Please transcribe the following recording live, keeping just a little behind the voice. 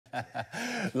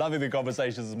Loving the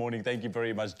conversations this morning. Thank you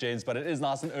very much, gents. But it is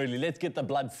nice and early. Let's get the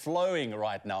blood flowing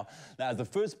right now. Now, as the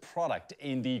first product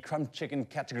in the crumb chicken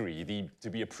category to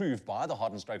be approved by the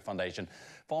Heart and Stroke Foundation,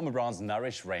 Farmer Brown's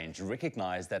Nourish range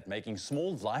recognized that making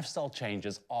small lifestyle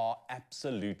changes are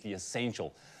absolutely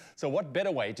essential. So what better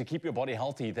way to keep your body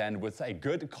healthy than with a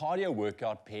good cardio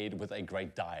workout paired with a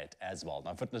great diet as well?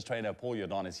 Now, fitness trainer Paul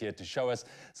Jordaan is here to show us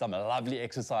some lovely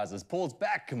exercises. Paul's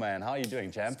back, man. How are you doing,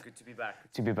 champ? It's good to be back.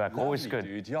 Good to be back. Lovely, always good.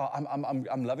 Dude. Yeah,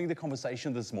 I'm loving the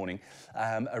conversation this morning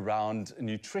around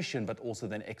nutrition, but also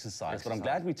then exercise. But I'm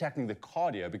glad we're tackling the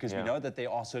cardio because we know that there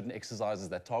are certain exercises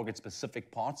that target specific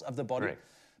parts of the body. Correct.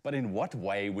 But in what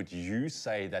way would you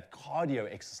say that cardio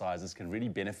exercises can really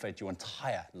benefit your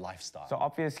entire lifestyle? So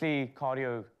obviously,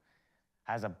 cardio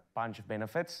has a bunch of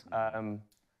benefits.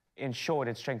 In short,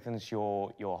 it strengthens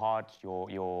your heart,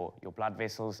 your blood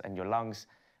vessels, and your lungs.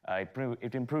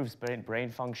 It improves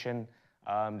brain function.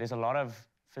 There's a lot of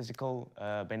physical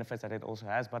benefits that it also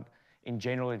has, but in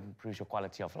general, it improves your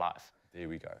quality of life. There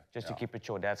we go. Just to keep it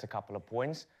short, that's a couple of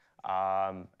points.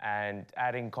 And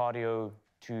adding cardio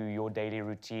to your daily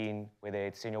routine, whether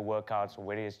it's in your workouts or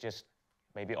whether it's just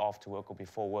maybe after work or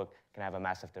before work, can have a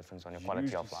massive difference on your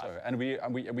quality of life. So. And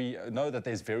we know that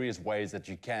there's various ways that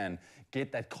you can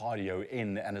get that cardio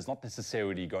in, and it's not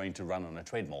necessarily going to run on a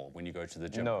treadmill when you go to the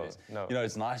gym. No. You know,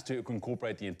 it's nice to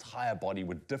incorporate the entire body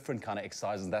with different kind of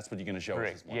exercises, and that's what you're going to show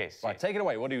us this morning. Yes. Right, take it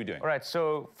away. What are you doing? All right,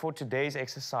 so for today's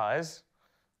exercise...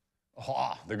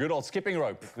 the good old skipping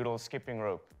rope. Good old skipping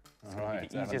rope. All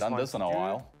right, I haven't done this in a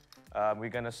while. We're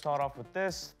going to start off with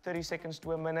this, 30 seconds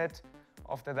to a minute.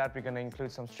 After that, we're going to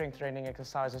include some strength training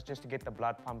exercises just to get the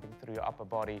blood pumping through your upper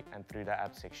body and through the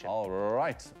ab section. All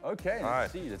right. Okay,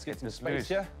 let's see. Let's get some space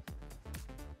here.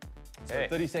 So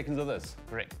 30 seconds of this.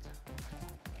 Correct.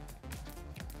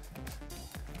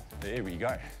 There we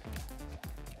go.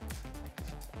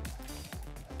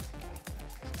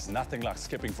 It's nothing like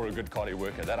skipping for a good cardio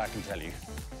worker, that I can tell you.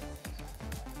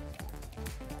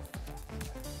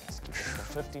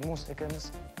 50 more seconds.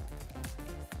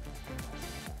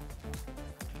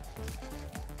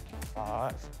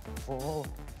 5, 4,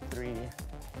 3,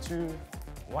 2,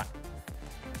 1.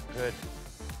 Good.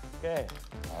 Okay.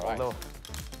 All right.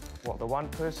 Well, the one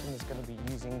person is going to be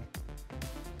using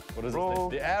what is it?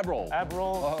 The ab roll. Ab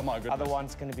roll. Oh my goodness. Other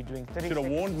one's going to be doing 30 Should have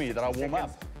warned me that I warm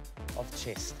up. Of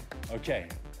chest. Okay.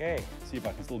 Okay. See if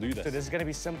I can still do this. So this is going to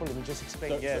be simple. Let me just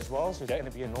explain here as well. So it's going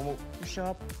to be a normal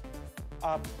push-up,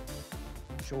 up,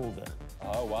 shoulder.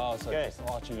 Oh, wow. So just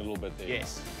arching a little bit there.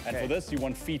 Yes. And for this, you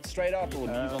want feet straight up or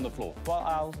knees on the floor? Well,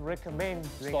 I'll recommend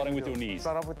starting with your knees.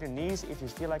 Start off with your knees. If you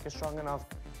feel like you're strong enough,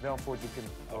 then forward you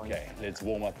can. Okay, let's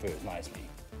warm up first nicely.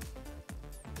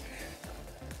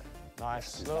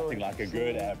 Nice. Slow. Nothing like a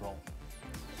good ab roll.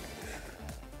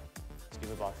 Let's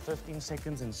give it about 15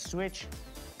 seconds and switch.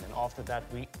 And after that,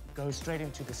 we go straight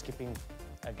into the skipping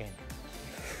again.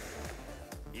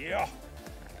 Yeah.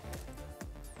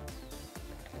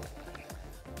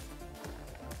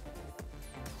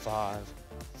 5,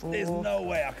 4. There's no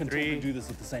way I can 3, do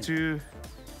this at the same 2,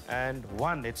 and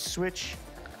 1. Let's switch.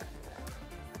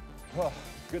 Oh,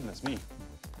 goodness me.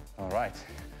 All right.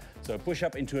 So push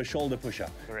up into a shoulder push up.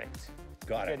 Correct.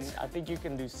 Got it. I think you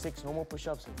can do 6 normal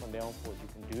push-ups, and from there on forward, you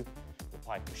can do the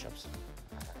pike push-ups.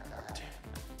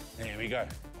 There we go.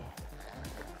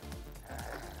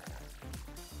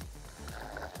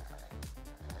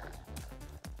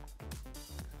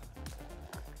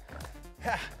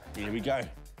 Ha! Here we go.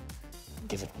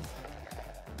 Give it.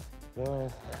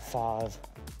 Go. 5,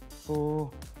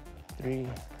 4, 3,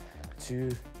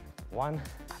 2, 1.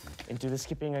 Into the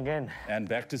skipping again. And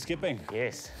back to skipping.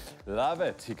 Yes. Love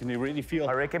it. You can really feel.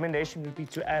 My recommendation would be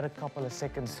to add a couple of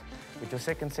seconds with your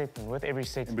second set, and with every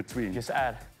set in between. Just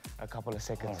add a couple of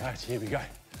seconds. All right, here we go.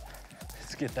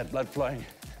 Let's get that blood flowing.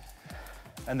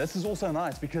 And this is also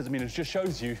nice because, I mean, it just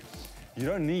shows you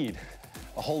don't need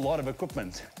a whole lot of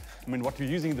equipment. I mean, what we're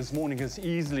using this morning is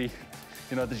easily,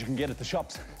 you know, that you can get at the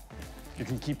shops. You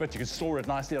can keep it, you can store it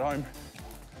nicely at home.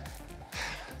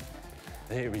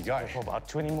 There we go. For about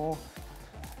 20 more.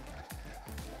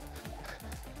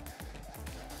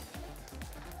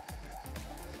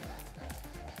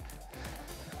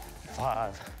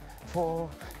 Five, 4,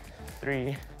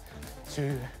 3,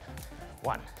 2,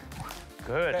 1.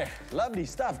 Good. Okay, lovely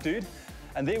stuff, dude.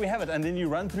 And there we have it. And then you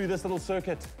run through this little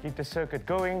circuit. Keep the circuit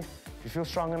going. If you feel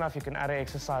strong enough, you can add an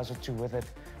exercise or two with it.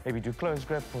 Maybe do close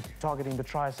grip for targeting the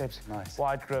triceps. Nice.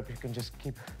 Wide grip, you can just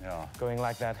keep going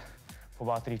like that for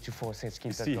about 3 to 4 sets.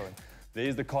 Keep that going.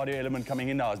 there's the cardio element coming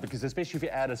in now, because especially if you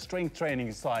add a strength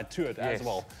training side to it as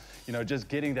well, you know, just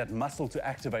getting that muscle to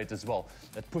activate as well,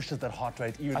 that pushes that heart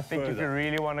rate even further. I think if you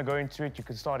really want to go into it, you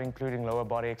can start including lower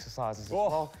body exercises as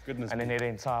well. Goodness and me. then hit an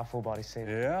entire full body set.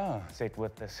 Yeah. Set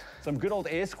with this. Some good old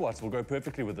air squats will go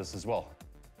perfectly with this as well.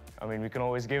 I mean, we can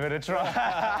always give it a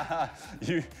try.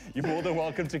 You're more than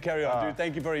welcome to carry on, dude.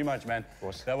 Thank you very much, man. Of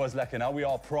course. That was lekker. Now we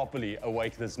are properly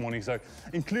awake this morning, so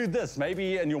include this.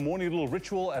 Maybe in your morning little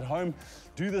ritual at home,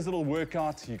 do this little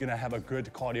workout. You're going to have a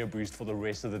good cardio boost for the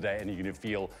rest of the day, and you're going to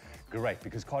feel great,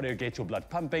 because cardio gets your blood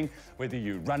pumping, whether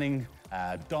you're running,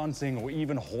 dancing, or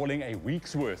even hauling a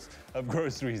week's worth of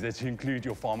groceries that include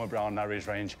your Farmer Brown Nourish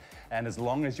range. And as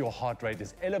long as your heart rate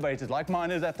is elevated, like mine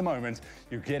is at the moment,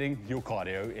 you're getting your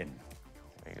cardio in.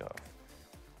 There you go.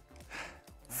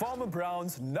 Farmer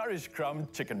Brown's Nourish Crumb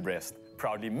Chicken Breast,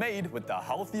 proudly made with the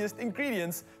healthiest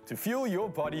ingredients to fuel your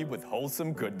body with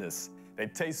wholesome goodness. They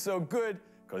taste so good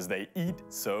because they eat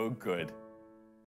so good.